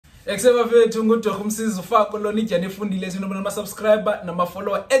Ekseba fethu ngudorh Msizo ufaka lona ijani efundile sino nama subscriber nama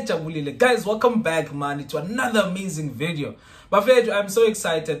follower ejabulile. Guys, welcome back man to another amazing video. Bafethu, I'm so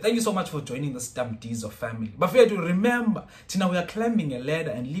excited. Thank you so much for joining the Mdizo family. Bafethu, remember, now we are climbing a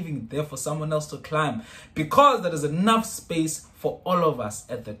ladder and leaving it there for someone else to climb because there is enough space for all of us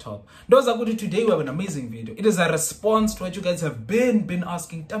at the top. Those are good. Today we have an amazing video. It is a response to what you guys have been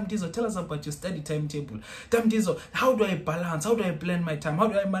asking. Mdizo, tell us about your study timetable. Mdizo, how do I balance? How do I plan my time? How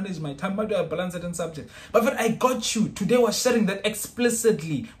do I manage my time? How do I balance certain subjects? But I got you. Today we're sharing that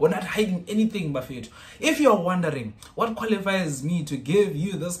explicitly. We're not hiding anything, Buffett. If you're wondering what qualifies me to give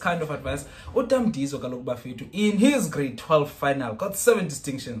you this kind of advice, Mdizo Kalok Buffett in his grade 12 final got 7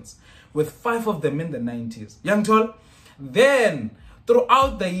 distinctions, with 5 of them in the 90s. Young tall. Then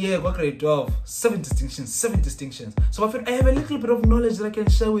throughout the year, grade 12, 7 distinctions. So I have a little bit of knowledge that I can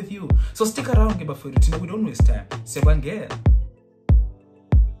share with you. So stick around, we don't waste time. Sebangere.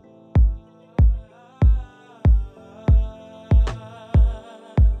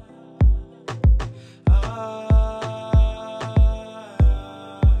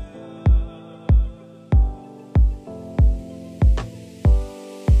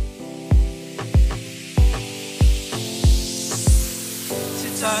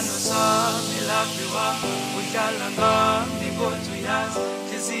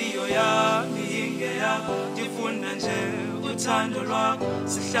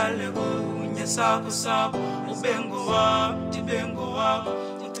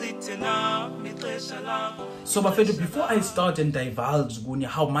 So Bafethu, before I start and divulge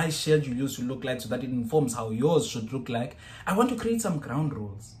how my schedule used to look like so that it informs how yours should look like, I want to create some ground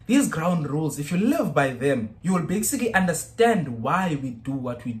rules. These ground rules, if you live by them, you will basically understand why we do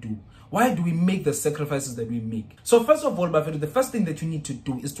what we do. Why do we make the sacrifices that we make? So first of all, Bafethu, the first thing that you need to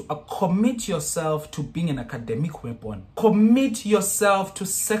do is to commit yourself to being an academic weapon. Commit yourself to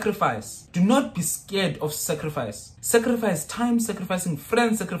sacrifice. Do not be scared of sacrifice. Sacrifice time, sacrificing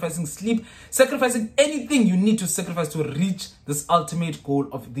friends, sacrificing sleep, sacrificing anything you need to sacrifice to reach this ultimate goal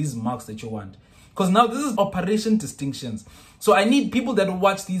of these marks that you want. Because now this is operation distinctions. So I need people that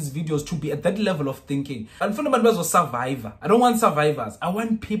watch these videos to be at that level of thinking. And fundamentally, survivor. I don't want survivors. I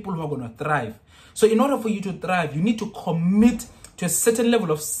want people who are going to thrive. So in order for you to thrive, you need to commit to a certain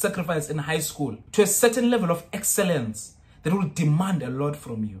level of sacrifice in high school, to a certain level of excellence that will demand a lot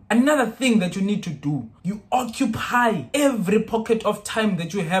from you. Another thing that you need to do, you occupy every pocket of time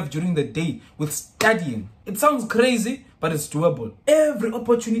that you have during the day with studying. It sounds crazy, but it's doable. Every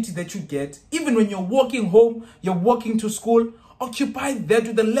opportunity that you get, even when you're walking home, you're walking to school, occupy that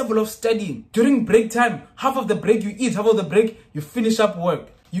with the level of studying. During break time, half of the break you eat, half of the break you finish up work.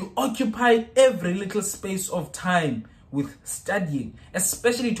 You occupy every little space of time with studying,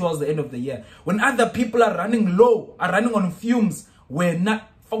 especially towards the end of the year. When other people are running low, are running on fumes, we're not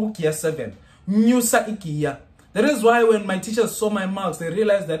year 7. Nyusa ikiya. That is why when my teachers saw my marks, they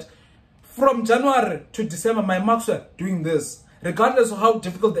realized that from January to December, my marks were doing this. Regardless of how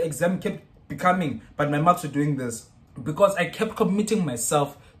difficult the exam kept becoming, but my marks were doing this. Because I kept committing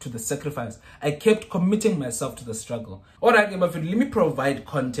myself to the sacrifice. I kept committing myself to the struggle. Alright, but let me provide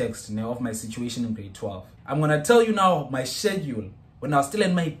context now of my situation in grade 12. I'm going to tell you now my schedule when I was still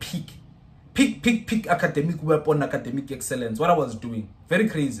in my peak academic weapon, academic excellence, what I was doing. Very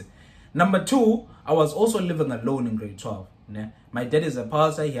crazy. Number 2, I was also living alone in grade 12. My dad is a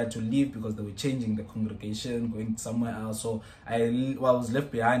pastor. He had to leave because they were changing the congregation, going somewhere else. So I was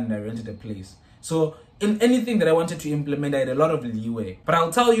left behind and I rented a place. So in anything that I wanted to implement, I had a lot of leeway. But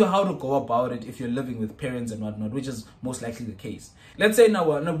I'll tell you how to go about it if you're living with parents and whatnot, which is most likely the case. Let's say now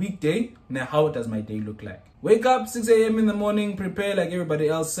on a weekday, now how does my day look like? Wake up 6 a.m. in the morning, prepare like everybody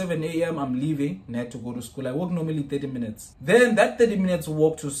else. 7 a.m. I'm leaving, to go to school. I walk normally 30 minutes. Then that 30 minutes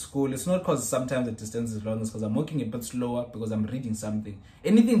walk to school, it's not because sometimes the distance is long, it's because I'm walking a bit slower because I'm reading something.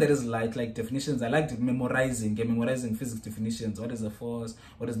 Anything that is light, like definitions, I like memorizing physics definitions. What is a force?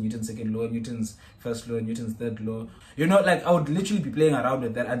 What is Newton's second law? Newton's first law? Newton's third law? You know, like I would literally be playing around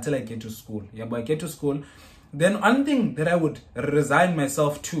with that until I get to school. Yeah, but I get to school. Then one thing that I would resign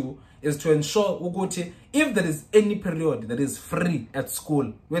myself to is to ensure if there is any period that is free at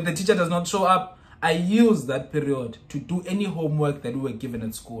school where the teacher does not show up, I use that period to do any homework that we were given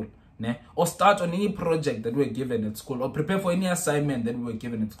at school, or start on any project that we were given at school, or prepare for any assignment that we were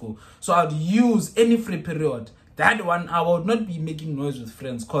given at school. So I'd use any free period. That 1 hour, I would not be making noise with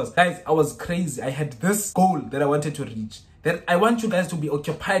friends because, guys, I was crazy. I had this goal that I wanted to reach. That I want you guys to be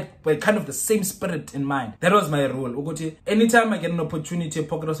occupied by kind of the same spirit in mind. That was my role. Anytime I get an opportunity,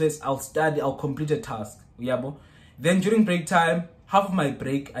 pocket of space, I'll study, I'll complete a task. Then during break time, half of my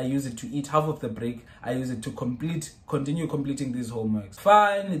break I use it to eat, half of the break I use it to continue completing these homeworks.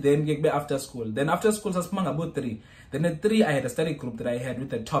 Fine, then get back after school. Then after school, about 3. Then at 3, I had a study group that I had with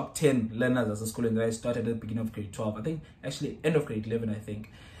the top 10 learners as a school, and that I started at the beginning of grade 12. I think actually end of grade 11, I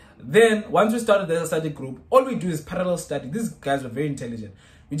think. Then once we started the study group, all we do is parallel study. These guys were very intelligent.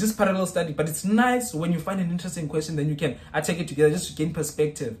 We just parallel study, but it's nice when you find an interesting question, then you can take it together just to gain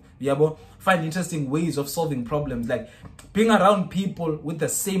perspective. Find interesting ways of solving problems, like being around people with the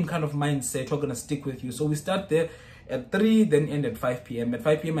same kind of mindset who are gonna stick with you. So we start there at 3, then end at 5 p.m. At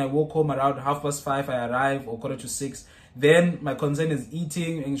 5 p.m. I walk home around 5:30. I arrive, or 5:45. Then my concern is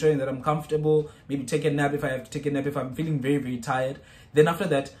eating, ensuring that I'm comfortable, maybe take a nap if I have to take a nap, if I'm feeling very, very tired. Then after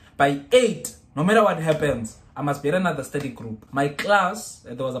that, by 8, no matter what happens, I must be in another study group. My class,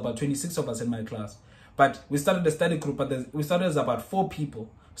 there was about 26 of us in my class, but we started the study group, but we started as about 4 people.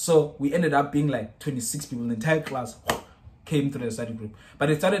 So we ended up being like 26 people. The entire class came through the study group. But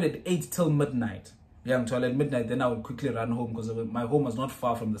it started at 8 till midnight. Until at midnight, then I would quickly run home because my home was not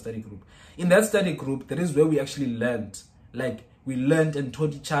far from the study group. In that study group, that is where we actually learned. Like, we learned and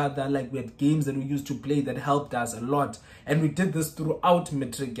taught each other. Like, we had games that we used to play that helped us a lot. And we did this throughout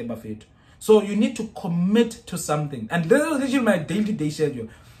matric. So you need to commit to something. And this is literally my day-to-day schedule.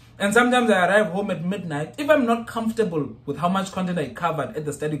 And sometimes I arrive home at midnight. If I'm not comfortable with how much content I covered at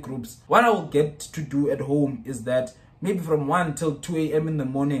the study groups, what I will get to do at home is that maybe from 1 till 2 a.m. in the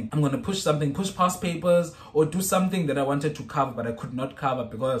morning, I'm going to push past papers, or do something that I wanted to cover, but I could not cover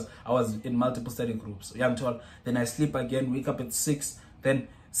because I was in multiple study groups. Then I sleep again, wake up at 6, then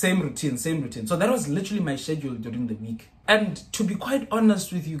same routine. So that was literally my schedule during the week. And to be quite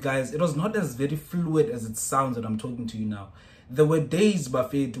honest with you guys, it was not as very fluid as it sounds when I'm talking to you now. There were days,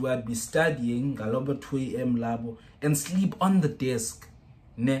 Buffet, where I'd be studying, Galoba 2 a.m. labo, and sleep on the desk.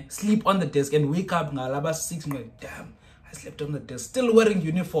 Sleep on the desk and wake up, Galaba 6, I'm like, damn, I slept on the desk. Still wearing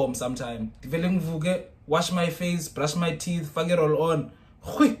uniform sometimes. Wash my face, brush my teeth, fag it all on.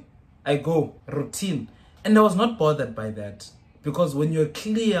 I go, routine. And I was not bothered by that. Because when you're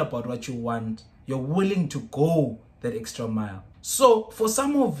clear about what you want, you're willing to go that extra mile. So for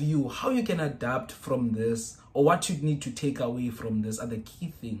some of you, how you can adapt from this, or what you need to take away from this, are the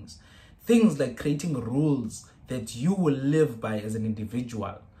key things. Things like creating rules that you will live by as an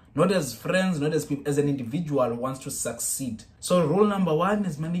individual. Not as friends, not as people, as an individual who wants to succeed. So rule number 1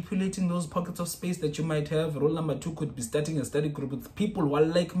 is manipulating those pockets of space that you might have. Rule number 2 could be starting a study group with people who are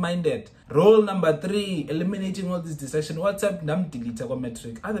like-minded. Rule number 3, eliminating all this distraction. WhatsApp, delete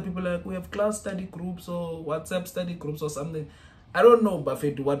matric. Other people are like, we have class study groups or WhatsApp study groups or something. I don't know,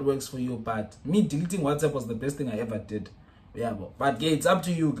 Buffett, what works for you, but me deleting WhatsApp was the best thing I ever did. But it's up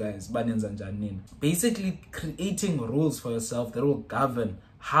to you guys. Basically, creating rules for yourself that will govern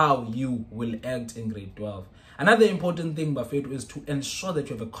how you will act in grade 12. Another important thing, Buffett, is to ensure that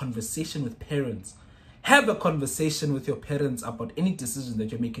you have a conversation with parents. Have a conversation with your parents about any decision that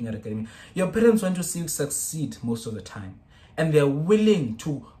you're making at academy. Your parents want to see you succeed most of the time, and they're willing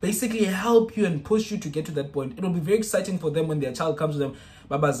to basically help you and push you to get to that point. It'll be very exciting for them when their child comes to them,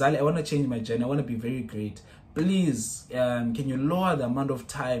 Baba Zali, I want to change my journey. I want to be very great. Please, can you lower the amount of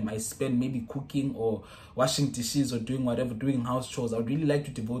time I spend maybe cooking or washing dishes or doing whatever, doing house chores? I would really like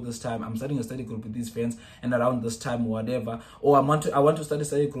to devote this time. I'm starting a study group with these friends, and around this time or whatever. Or I want to start a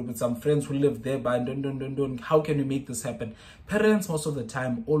study group with some friends who live there, but don't. How can we make this happen? Parents, most of the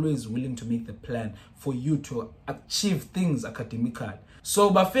time, always willing to make the plan for you to achieve things academically. So,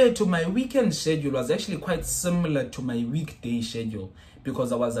 Buffet, to my weekend schedule was actually quite similar to my weekday schedule,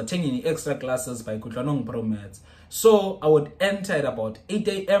 because I was attending extra classes by Kutlanong Pro Maths. So I would enter at about 8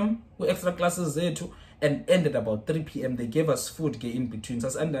 a.m. with extra classes there too, and end at about 3 p.m. They gave us food in between. So I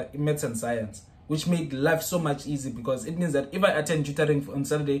was under Maths and Science, which made life so much easier, because it means that if I attend tutoring on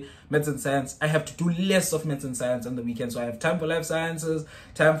Saturday, Maths and Science, I have to do less of Maths and Science on the weekend. So I have time for life sciences,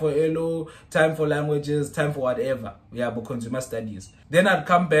 time for LO, time for languages, time for whatever. For consumer studies. Then I'd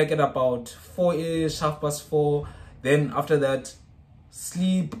come back at about 4-ish, 4:30. Then after that,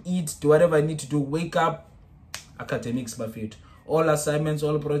 sleep, eat, do whatever I need to do, wake up, academics, Buffet. All assignments,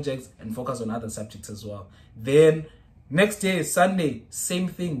 all projects, and focus on other subjects as well. Then next day, Sunday, same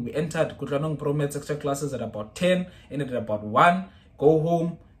thing. We entered Kutlanong Pro Maths extra classes at about 10, ended at about 1, go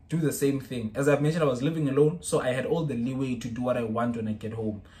home, do the same thing. As I've mentioned, I was living alone, so I had all the leeway to do what I want when I get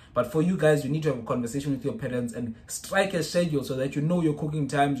home. But for you guys, you need to have a conversation with your parents and strike a schedule so that you know your cooking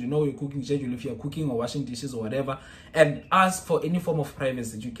times, you know your cooking schedule if you're cooking or washing dishes or whatever, and ask for any form of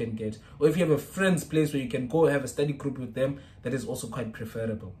privacy that you can get. Or if you have a friend's place where you can go have a study group with them, that is also quite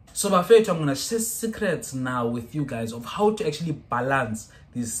preferable. So Buffet, I'm going to share secrets now with you guys of how to actually balance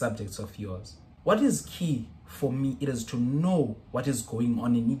these subjects of yours. What is key for me, it is to know what is going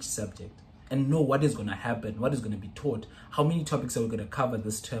on in each subject and know what is going to happen, what is going to be taught, how many topics are we going to cover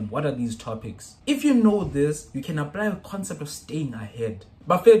this term, what are these topics. If you know this, you can apply the concept of staying ahead.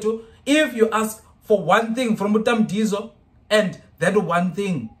 Bafethu, if you ask for one thing from Mdizo, and that one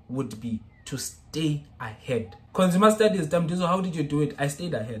thing would be to stay ahead. Consumer studies, Mdizo, how did you do it? I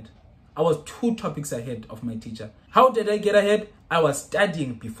stayed ahead. I was 2 topics ahead of my teacher. How did I get ahead? I was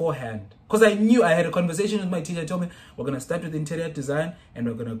studying beforehand. Because I knew I had a conversation with my teacher. Told me, we're going to start with interior design and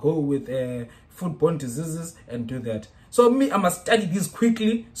we're going to go with foodborne diseases and do that. So me, I must study these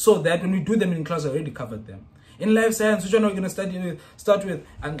quickly so that when we do them in class, I already covered them. In life science, which one are we going to start with?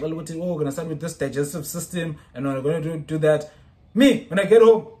 And we're going to start with this digestive system and we're going to do that. Me, when I get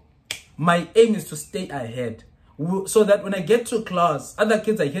home, my aim is to stay ahead. So that when I get to class, other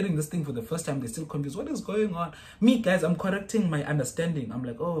kids are hearing this thing for the first time, they're still confused. What is going on? Me, guys, I'm correcting my understanding. I'm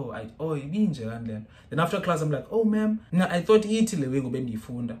like, then after class, I'm like, oh, ma'am, I thought it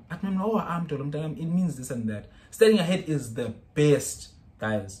means this and that. Staying ahead is the best,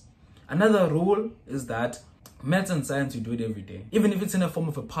 guys. Another rule is that maths and science, you do it every day. Even if it's in a form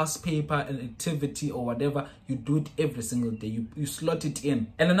of a past paper, an activity or whatever, you do it every single day. You slot it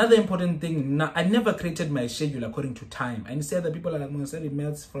in. And another important thing, I never created my schedule according to time. And you say that people are like, I'm studying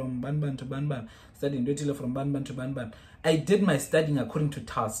maths from Banban to Banban, studying Ndotila from Banban to Banban. I did my studying according to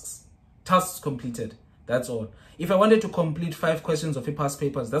tasks. Tasks completed. That's all. If I wanted to complete 5 questions of past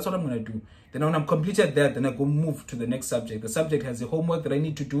papers, that's what I'm going to do. Then when I'm completed that, then I go move to the next subject. The subject has the homework that I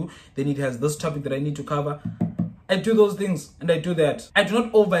need to do. Then it has this topic that I need to cover. I do those things and I do that. I do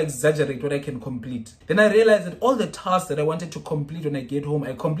not over-exaggerate what I can complete. Then I realize that all the tasks that I wanted to complete when I get home,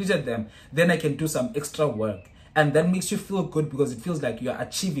 I completed them. Then I can do some extra work. And that makes you feel good because it feels like you are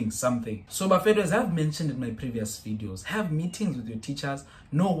achieving something. So, Bafethu, as I've mentioned in my previous videos, have meetings with your teachers,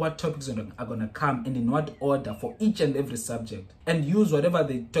 know what topics are going to come and in what order for each and every subject. And use whatever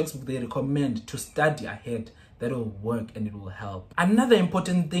the textbook they recommend to study ahead. That will work and it will help. Another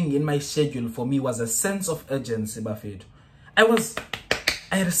important thing in my schedule for me was a sense of urgency, Bafethu.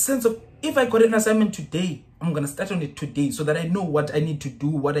 I had a sense of, if I got an assignment today, I'm going to start on it today so that I know what I need to do,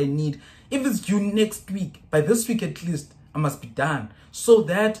 what I need. If it's due next week, by this week at least, I must be done. So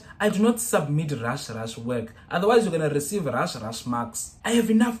that I do not submit rush work. Otherwise, you're going to receive rush marks. I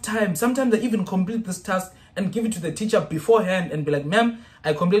have enough time. Sometimes I even complete this task and give it to the teacher beforehand and be like, ma'am,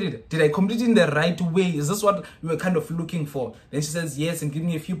 I completed it. Did I complete it in the right way? Is this what you were kind of looking for? Then she says yes and give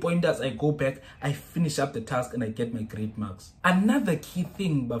me a few pointers. I go back, I finish up the task and I get my grade marks. Another key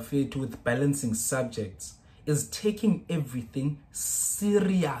thing, Bafethu, with balancing subjects is taking everything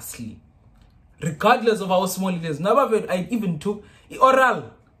seriously. Regardless of how small it is. Now, Bafethu, I even took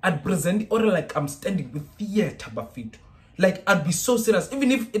oral. I'd present the oral like I'm standing with theater, Bafethu. Like, I'd be so serious.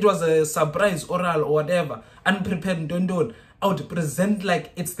 Even if it was a surprise oral or whatever, unprepared, don't. I would present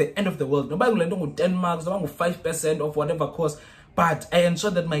like it's the end of the world. Nobody will do 10 marks, nobody will 5% of whatever course. But I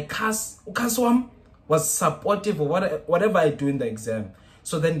ensured that my class was supportive of whatever I do in the exam.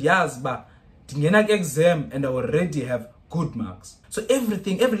 So then, yes, but exam and I already have good marks. So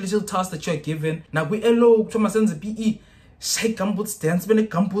everything, every little task that you're given, now we LO, PE, shake gumboots, dance,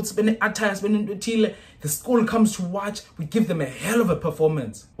 gumboots, attires, the school comes to watch, we give them a hell of a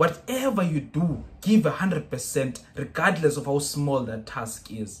performance. Whatever you do, give 100% regardless of how small that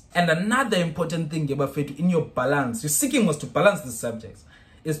task is. And another important thing in your balance, your seeking was to balance the subjects,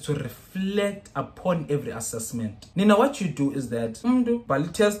 is to reflect upon every assessment. Nina, what you do is that, Bali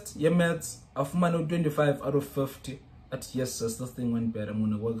test, your maths, I've 25 out of 50. Yes, this thing went better. I'm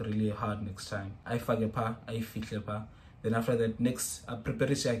going to work really hard next time. I forget pa, I feel pa. Then after that, next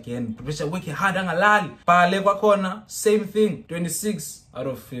preparation again. Preparation working hard and alali. Pale kwa kona, same thing. 26 out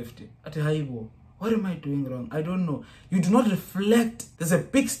of 50. Ati haibo. What am I doing wrong? I don't know. You do not reflect. There's a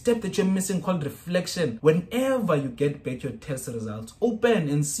big step that you're missing called reflection. Whenever you get back your test results, open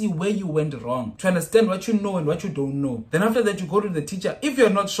and see where you went wrong. To understand what you know and what you don't know. Then after that, you go to the teacher. If you're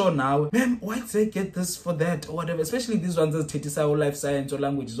not sure now, ma'am, why did I get this for that? Or whatever. Especially these ones as TTSI or life science or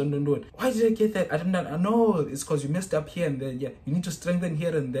languages. Don't. Why did I get that? I don't know. No, it's because you messed up here and there. Yeah, you need to strengthen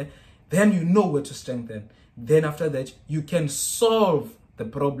here and there. Then you know where to strengthen. Then after that, you can solve the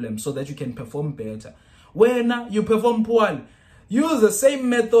problem so that you can perform better. When you perform poorly, use the same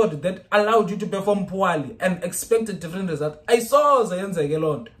method that allowed you to perform poorly and expect a different result. I saw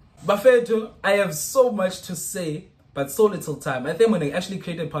Zayenza Bafethu, I have so much to say, but so little time. I think I'm going to actually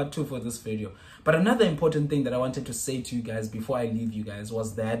create a part 2 for this video. But another important thing that I wanted to say to you guys before I leave you guys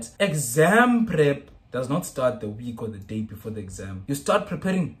was that exam prep does not start the week or the day before the exam. You start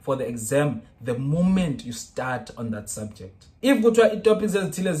preparing for the exam the moment you start on that subject. If you try topics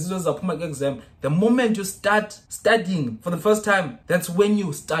exam, the moment you start studying for the first time, that's when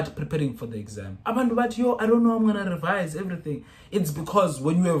you start preparing for the exam. But I don't know, I'm gonna revise everything. It's because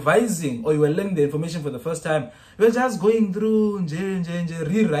when you were revising or you were learning the information for the first time, you were just going through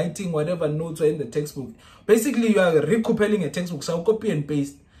rewriting whatever notes were in the textbook. Basically, you are recompiling a textbook, so copy and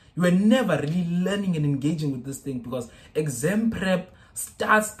paste. You were never really learning and engaging with this thing, because exam prep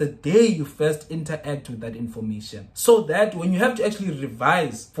starts the day you first interact with that information. So that when you have to actually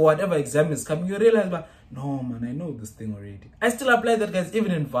revise for whatever exam is coming, you realize, no man, I know this thing already. I still apply that, guys,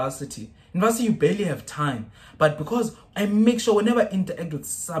 even in varsity. In varsity, you barely have time. But because I make sure whenever I interact with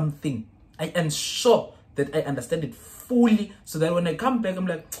something, I ensure that I understand it fully, so that when I come back, I'm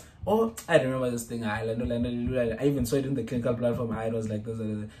like, oh, I remember this thing. I even saw it in the clinical platform. I was like this.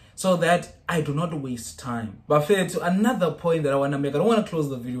 So that I do not waste time. But fair to another point that I want to make. I don't want to close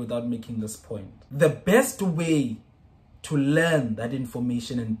the video without making this point. The best way to learn that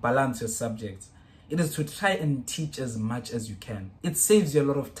information and balance your subjects, it is to try and teach as much as you can. It saves you a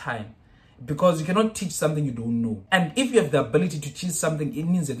lot of time, because you cannot teach something you don't know. And if you have the ability to teach something, it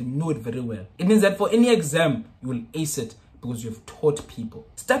means that you know it very well. It means that for any exam, you will ace it, because you've taught people.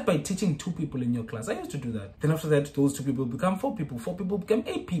 Start by teaching 2 people in your class. I used to do that. Then after that, those 2 people become 4 people. 4 people become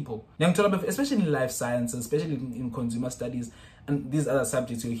 8 people. Especially in life sciences, especially in consumer studies, and these other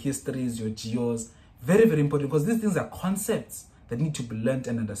subjects, your histories, your geos. Very, very important, because these things are concepts that need to be learned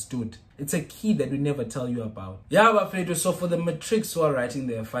and understood. It's a key that we never tell you about. Yeah, Bafedo, so for the matrics who are writing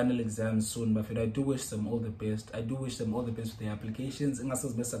their final exams soon, Bafedo, I do wish them all the best. I do wish them all the best with their applications.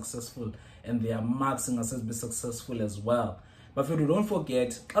 Ingasas be successful, and their marks Ingasas be successful as well. Bafedo, don't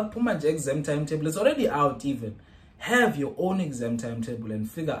forget, exam timetable is already out even. Have your own exam timetable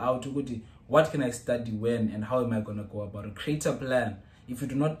and figure out what can I study when and how am I going to go about it. Create a plan. If you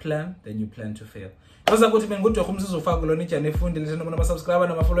do not plan, then you plan to fail. Guys,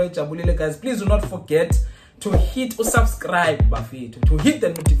 please do not forget to hit subscribe, to hit the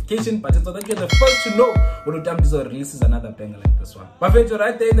notification button, so that you're the first to know when Mdizo releases another banger like this one. Buffet,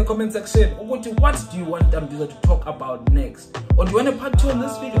 right there in the comment section, what do you want Mdizo to talk about next? Or do you want a part 2 on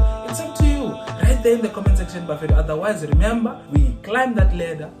this video? It's up to you. Right there in the comment section, Buffet. Otherwise, remember, we climb that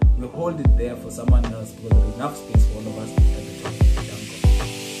ladder, we hold it there for someone else, because there's enough space for all of us.